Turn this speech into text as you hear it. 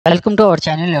Welcome to our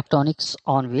channel Electronics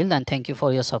on Wheel and thank you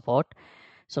for your support.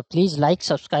 So please like,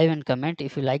 subscribe and comment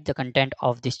if you like the content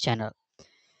of this channel.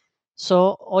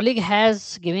 So Oleg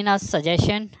has given us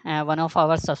suggestion. One of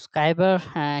our subscriber,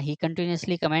 he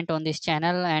continuously comment on this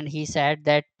channel and he said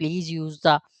that please use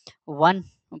the one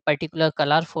particular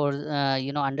color for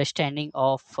understanding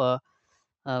of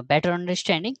better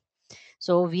understanding.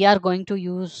 So we are going to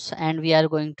use and we are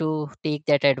going to take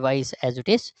that advice as it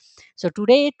is. So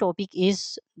today topic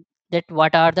is that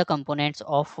what are the components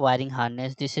of wiring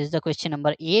harness. This is the question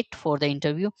number 8 for the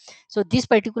interview. So this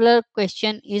particular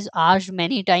question is asked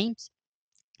many times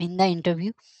in the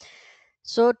interview.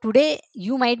 So today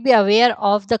you might be aware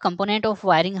of the component of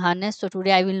wiring harness. So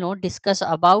today I will not discuss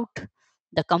about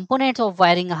the components of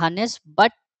wiring harness,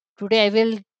 but today I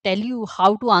will tell you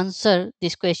how to answer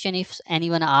this question if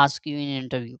anyone asks you in an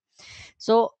interview.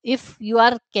 So if you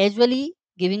are casually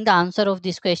giving the answer of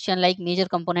this question like major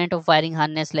component of wiring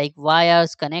harness like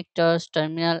wires, connectors,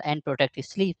 terminal and protective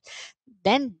sleeve,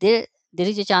 then there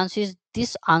is a chances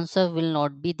this answer will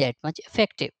not be that much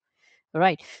effective,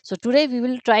 right? So today we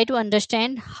will try to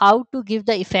understand how to give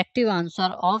the effective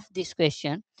answer of this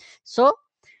question. So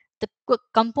the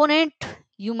component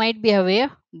you might be aware,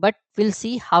 but we'll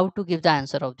see how to give the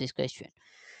answer of this question.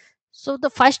 So the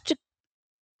first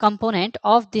component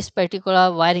of this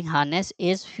particular wiring harness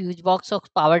is fuse box of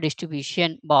power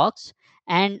distribution box,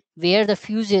 and where the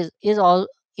fuse is all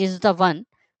is the one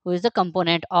who is the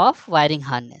component of wiring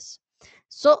harness.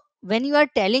 So when you are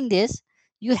telling this,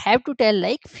 you have to tell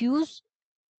like fuse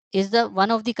is the one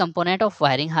of the component of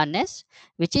wiring harness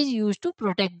which is used to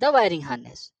protect the wiring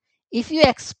harness. If you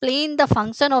explain the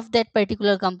function of that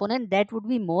particular component, that would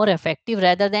be more effective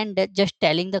rather than just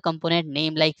telling the component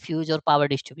name like fuse or power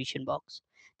distribution box.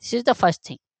 This is the first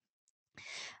thing.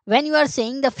 When you are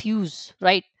saying the fuse,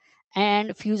 right,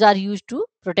 and fuse are used to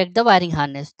protect the wiring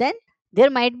harness, then there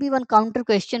might be one counter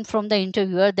question from the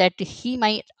interviewer that he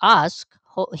might ask,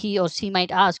 he or she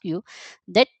might ask you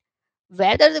that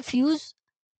whether the fuse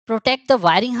protect the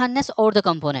wiring harness or the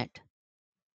component.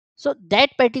 So that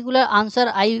particular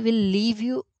answer I will leave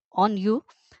you on you,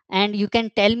 and you can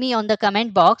tell me on the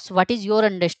comment box what is your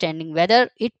understanding,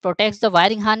 whether it protects the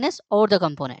wiring harness or the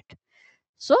component.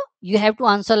 So you have to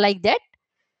answer like that.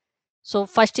 So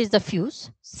first is the fuse,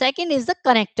 second is the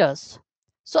connectors.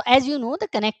 So as you know, the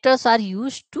connectors are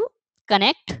used to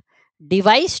connect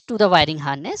device to the wiring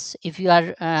harness. If you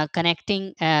are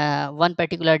connecting one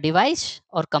particular device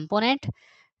or component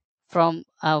from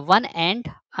one end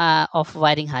of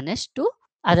wiring harness to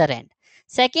other end.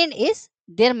 Second is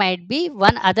there might be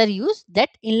one other use, that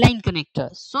inline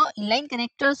connectors. So inline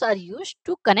connectors are used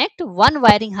to connect one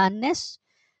wiring harness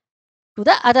to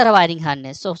the other wiring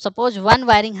harness. So suppose one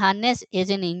wiring harness is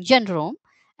in engine room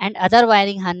and other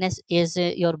wiring harness is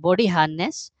your body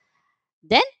harness,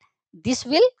 then this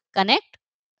will connect,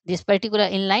 this particular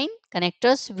inline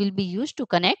connectors will be used to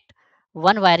connect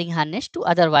one wiring harness to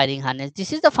other wiring harness.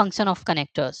 This is the function of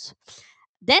connectors.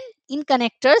 Then in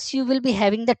connectors you will be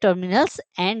having the terminals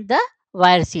and the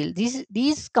wire seal.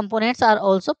 These components are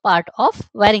also part of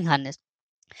wiring harness.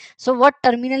 So what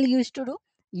terminal used to do?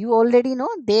 You already know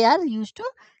they are used to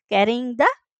carrying the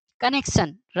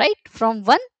connection, right, from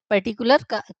one particular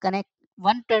connect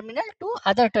one terminal to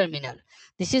other terminal.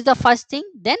 This is the first thing.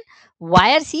 Then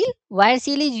wire seal. Wire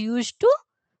seal is used to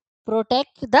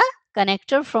protect the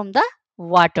connector from the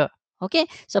water. Okay,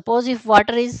 suppose if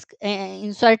water is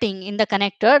inserting in the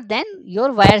connector, then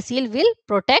your wire seal will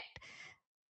protect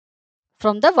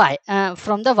from the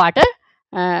from the water,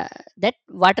 uh, that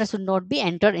water should not be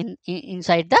entered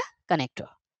inside the connector.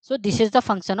 So this is the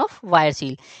function of wire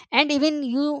seal. And even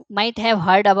you might have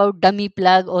heard about dummy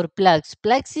plug or plugs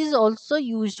is also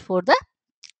used for the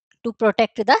to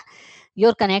protect the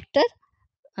your connector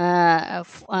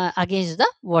against the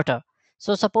water.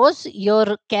 So suppose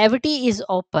your cavity is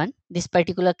open, this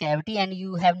particular cavity, and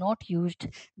you have not used,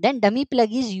 then dummy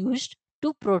plug is used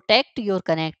to protect your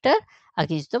connector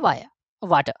against the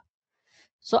water.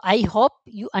 So I hope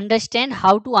you understand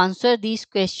how to answer these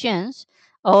questions,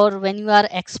 or when you are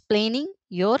explaining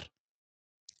your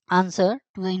answer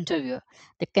to the interviewer.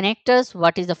 The connectors,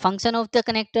 what is the function of the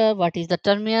connector, what is the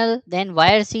terminal, then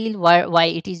wire seal, why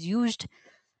it is used.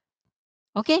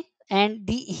 Okay, and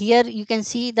the here you can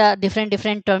see the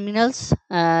different terminals.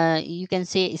 You can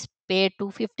say spade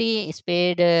 250,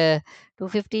 spade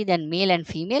 250, then male and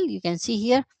female. You can see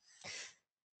here.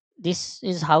 This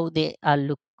is how they are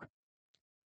look.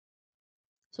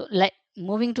 So like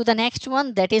moving to the next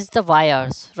one, that is the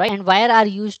wires, right? And wire are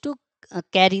used to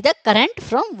carry the current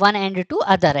from one end to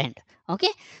other end.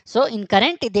 Okay, so in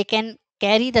current they can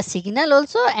carry the signal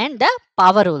also and the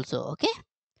power also. Okay,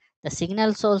 the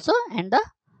signals also and the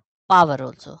power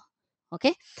also.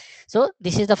 Okay, so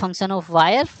this is the function of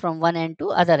wire from one end to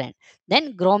other end.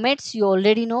 Then grommets, you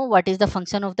already know what is the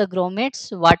function of the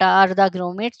grommets, what are the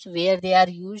grommets, where they are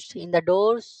used in the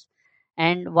doors,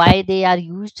 and why they are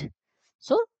used.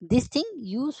 So this thing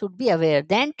you should be aware.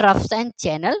 Then troughs and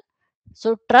channel.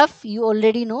 So trough, you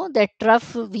already know that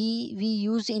trough we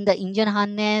use in the engine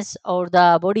harness or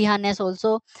the body harness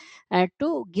also,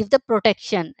 to give the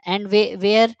protection, and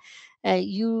where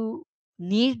you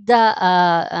need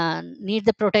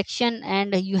the protection,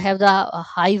 and you have the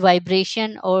high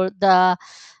vibration or the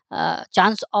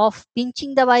chance of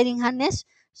pinching the wiring harness.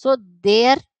 So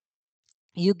there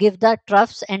you give the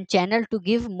troughs and channel to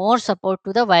give more support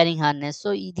to the wiring harness.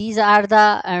 So these are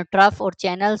the trough or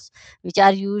channels which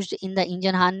are used in the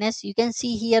engine harness. You can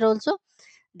see here also,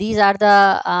 these are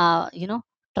the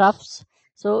troughs.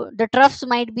 So the troughs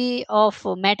might be of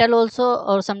metal also,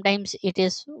 or sometimes it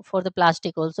is for the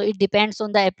plastic also. It depends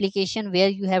on the application where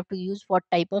you have to use what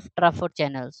type of trough or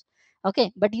channels.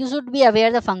 Okay, but you should be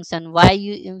aware the function why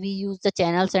we use the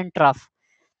channels and trough.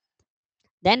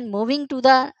 Then moving to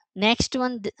the next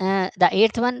one, the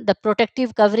eighth one, the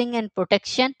protective covering and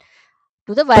protection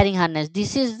to the wiring harness.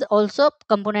 This is also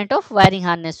component of wiring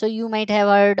harness. So you might have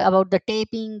heard about the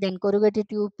taping, then corrugated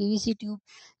tube, PVC tube.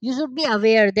 You should be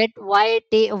aware that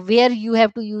where you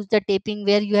have to use the taping,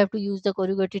 where you have to use the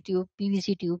corrugated tube,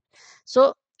 PVC tube.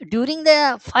 So during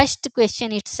the first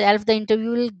question itself, the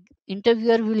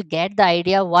interviewer will get the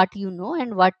idea what you know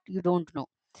and what you don't know.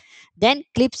 Then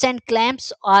clips and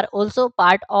clamps are also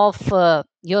part of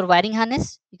your wiring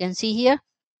harness. You can see here,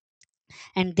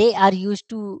 and they are used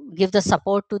to give the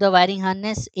support to the wiring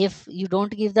harness. If you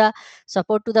don't give the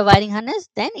support to the wiring harness,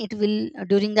 then it will,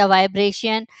 during the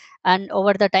vibration and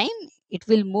over the time, it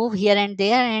will move here and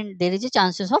there, and there is a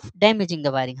chances of damaging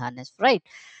the wiring harness, right?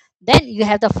 Then you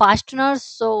have the fasteners.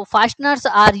 So fasteners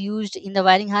are used in the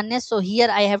wiring harness. So here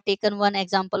I have taken one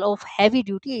example of heavy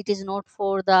duty. It is not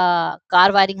for the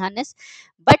car wiring harness,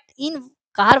 but in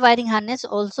car wiring harness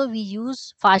also we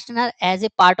use fastener as a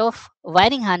part of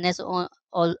wiring harness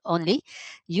only.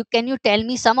 You tell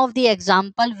me some of the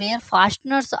example where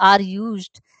fasteners are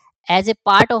used as a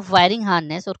part of wiring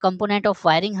harness or component of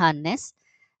wiring harness?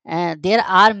 There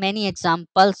are many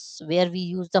examples where we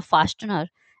use the fastener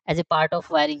as a part of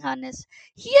wiring harness.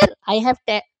 Here I have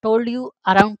told you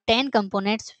around 10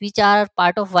 components which are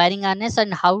part of wiring harness,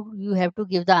 and how you have to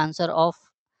give the answer of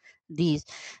these.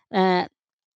 Uh,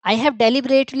 I have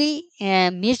deliberately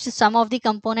missed some of the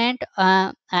component,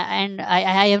 and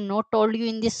I have not told you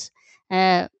in this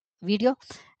video.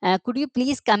 Could you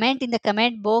please comment in the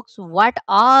comment box what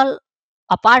all,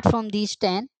 apart from these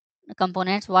 10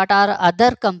 components, what are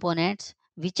other components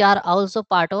which are also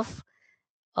part of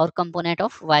or component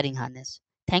of wiring harness?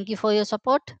 Thank you for your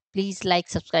support. Please like,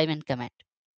 subscribe, and comment.